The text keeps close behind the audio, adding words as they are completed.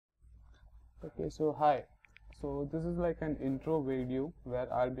Okay, so hi. So this is like an intro video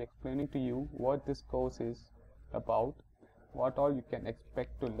where I'll be explaining to you what this course is about, what all you can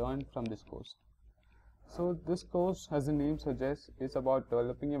expect to learn from this course. So this course, as the name suggests, is about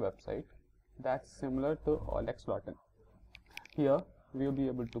developing a website that's similar to OLX.in. Here we will be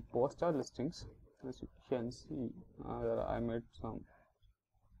able to post our listings. As you can see, I made some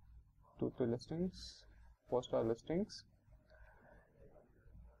 2-3 listings, post our listings,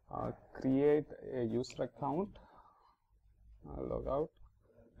 create a user account, log out,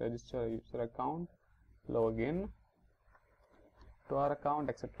 register a user account, log in to our account,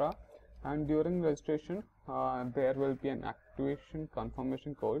 etc. And during registration, there will be an activation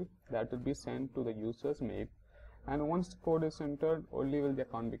confirmation code that will be sent to the user's mail, and once the code is entered, only will the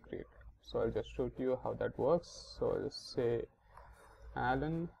account be created. So I'll just show to you how that works. So I'll just say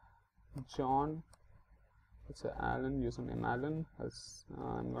Alan, John. It's Alan, username Alan.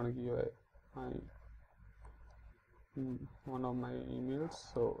 I'm gonna give one of my emails.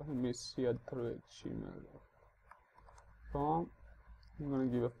 So let me see it through gmail.com. I'm gonna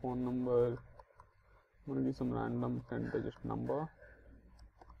give a phone number. I'm gonna give some random 10-digit number.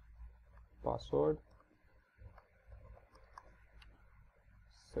 Password.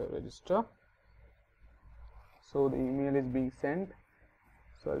 So register. So the email is being sent.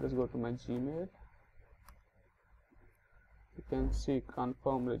 So I'll just go to my Gmail. You can see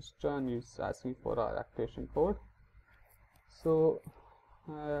confirm register, and it's asking for our activation code. So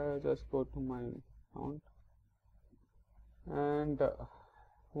I'll just go to my account, and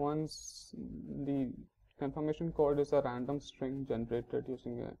once the confirmation code is a random string generated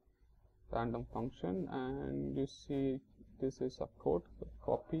using a random function, and you see this is a code, so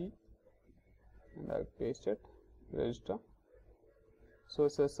copy, and I'll paste it, register. So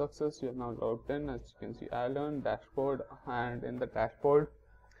it says success, you have now logged in. As you can see, Alan, dashboard, and in the dashboard,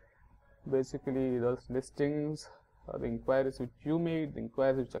 basically those listings, the inquiries which you made, the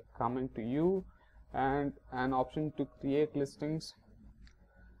inquiries which are coming to you, and an option to create listings.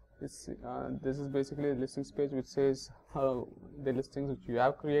 This is basically a listings page which says the listings which you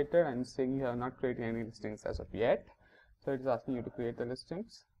have created, and saying you have not created any listings as of yet. So it is asking you to create the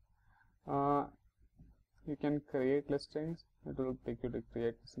listings. You can create listings. It will take you to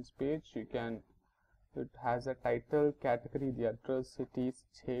create listings page. It has a title, category, the address, cities,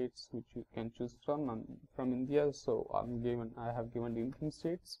 states which you can choose from. I'm from India, so I have given the Indian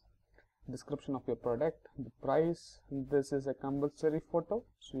states. Description of your product, the price. This is a compulsory photo,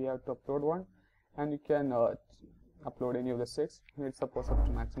 so you have to upload one, and you can upload any of the 6. It's supposed up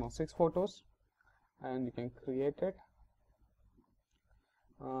to maximum 6 photos, and you can create it.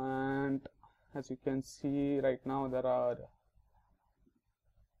 And as you can see right now, there are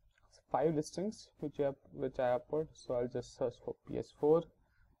 5 listings which I have put. So I'll just search for PS4.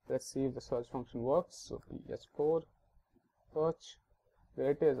 Let's see if the search function works. So PS4 search,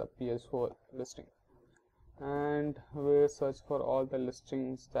 there it is, a PS4 listing, and we'll search for all the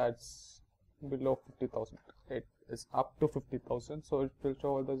listings that's below 50,000. It is up to 50,000, so it will show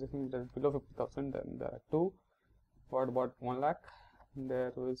all those listings that below 50,000. Then there are 2. What about 1 lakh?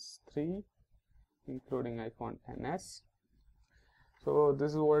 There was 3, including iPhone XS. So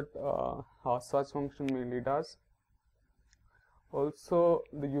this is what our search function mainly does. Also,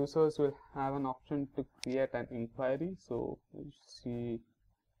 the users will have an option to create an inquiry. So you see,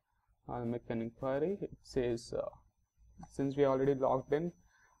 I'll make an inquiry. It says since we are already logged in,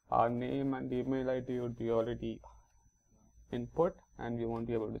 our name and email ID would be already input, and we won't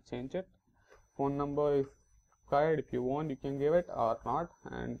be able to change it. Phone number, if required, if you want, you can give it or not,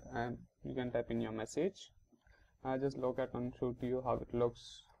 and you can type in your message. I'll just look at and show to you how it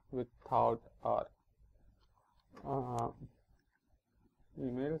looks without our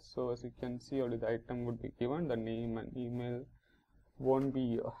email. So as you can see, only the item would be given. The name and email won't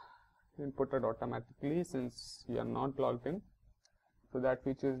be inputted automatically since you are not logged in. So that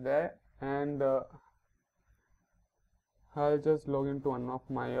feature is there, and I'll just log into one of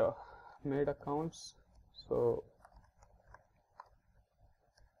my made accounts. So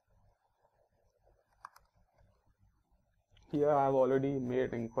here I have already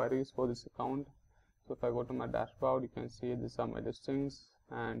made inquiries for this account. So if I go to my dashboard, you can see these are my listings,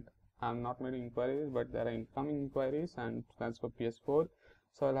 and I have not made inquiries, but there are incoming inquiries, and that's for PS4.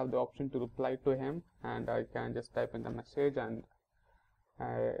 So I'll have the option to reply to him, and I can just type in the message, and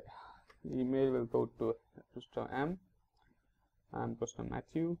email will go to Mr. M and Mr.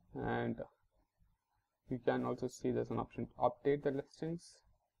 Matthew. And you can also see there's an option to update the listings.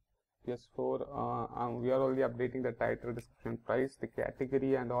 PS4, we are only updating the title, description, price, the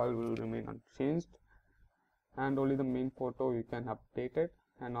category, and all will remain unchanged, and only the main photo you can update it.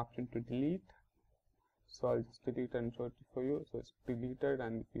 an option to delete. So I'll just delete and show it for you. So it's deleted,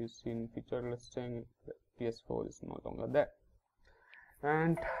 and if you see in feature listing, PS4 is no longer there.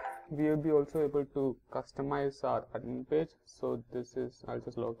 And we will be also able to customize our admin page. So this is, I'll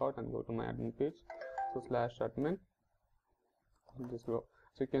just log out and go to my admin page. So /admin. Just go.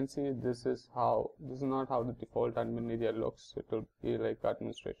 So you can see this is not how the default admin area looks. It will be like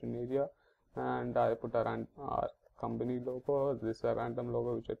administration area, and I put our company logo. This is a random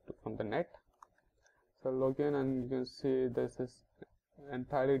logo which I took from the net. So log in, and you can see this is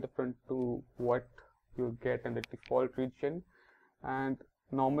entirely different to what you get in the default region. And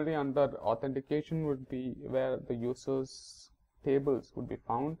normally under authentication would be where the users tables would be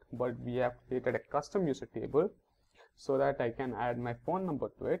found, but we have created a custom user table so that I can add my phone number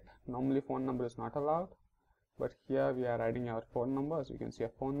to it. Normally phone number is not allowed, but here we are adding our phone number. So you can see a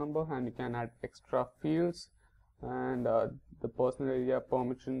phone number, and you can add extra fields and the personal area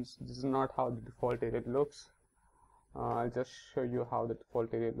permissions. This is not how the default area looks. I'll just show you how the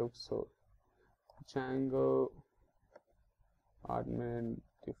default area looks. So Django admin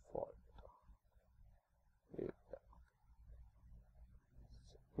default area.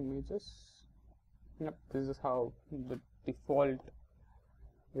 Images. Yep, this is how the default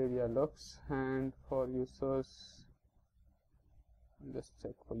area looks. And for users, just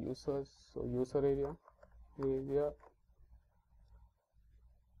check for users. So user area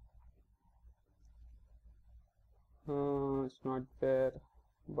it's not there,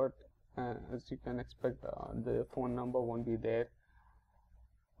 but as you can expect, the phone number won't be there.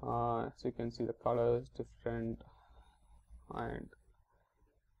 So you can see the color is different, and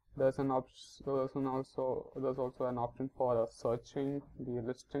there's also an option for searching the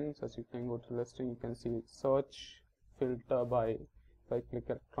listings. As you can go to listing, you can see search filter by, if I click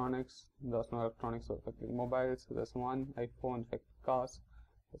electronics, there's no electronics. So if I click mobiles, so there's one. iPhone, if I click cars,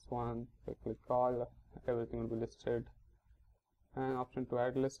 there's one. If I click all, everything will be listed. And option to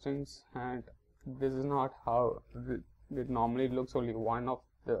add listings, and this is not how it normally looks. Only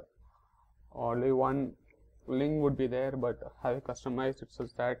one link would be there, but I have customized it so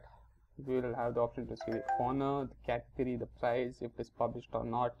that we will have the option to see the owner, the category, the price, if it's published or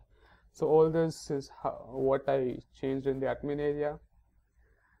not. So all this is what I changed in the admin area.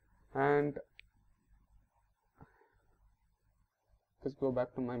 And let's go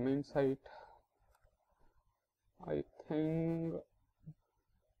back to my main site. I think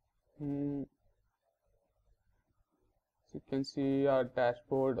so you can see our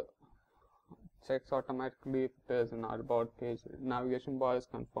dashboard checks automatically if it is an about page. Navigation bar is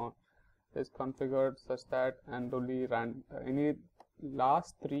configured such that, and only any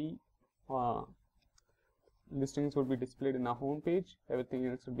last three listings will be displayed in our home page. Everything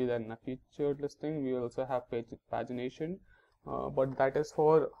else will be there in a featured listing. We also have pagination, but that is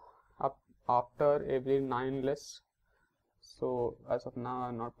for after every 9 lists. So as of now,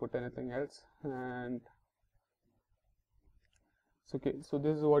 I've not put anything else. And so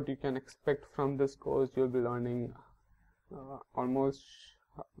this is what you can expect from this course. You'll be learning almost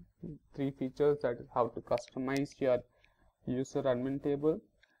 3 features. That is how to customize your user admin table,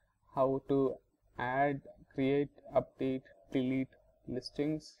 how to add, create, update, delete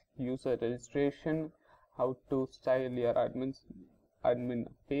listings, user registration, how to style your admin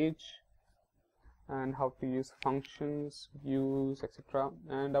page, and how to use functions, views, etc.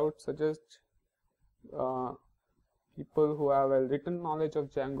 And I would suggest people who have a written knowledge of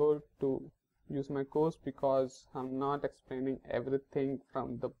Django to use my course, because I'm not explaining everything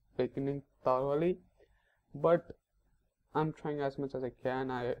from the beginning thoroughly, but I'm trying as much as I can.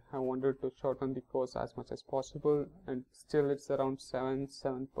 I wanted to shorten the course as much as possible, and still it's around 7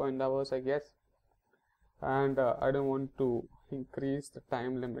 point hours, I guess. And I don't want to increase the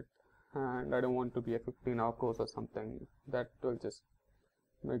time limit, and I don't want to be a 15-hour course or something. That will just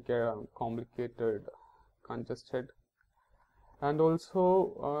make it complicated, congested. And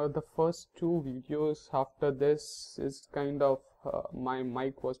also the first 2 videos after this is kind of my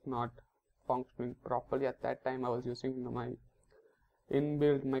mic was not functioning properly at that time. I was using my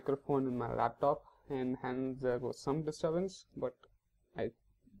inbuilt microphone in my laptop, and hence there was some disturbance, but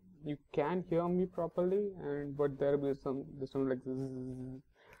you can hear me properly, but there will be some sound like this.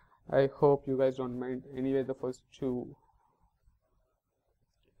 I hope you guys don't mind. Anyway, the first 2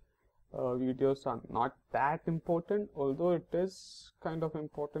 videos are not that important, although it is kind of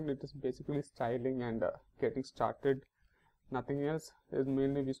important. It is basically styling and getting started, nothing else. Is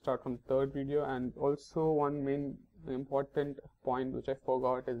mainly we start from 3rd video. And also one main important point which I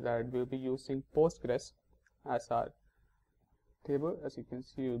forgot is that we'll be using Postgres as our table. As you can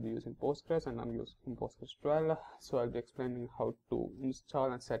see, you'll be using Postgres, and I'm using Postgres 12. So I'll be explaining how to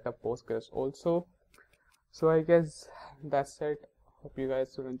install and set up Postgres also. So I guess that's it. Hope you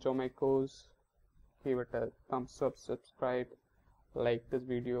guys will enjoy my course. Give it a thumbs up, subscribe, like this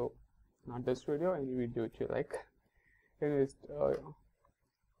video, not this video, any video which you like. Anyways,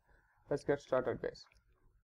 let's get started, guys.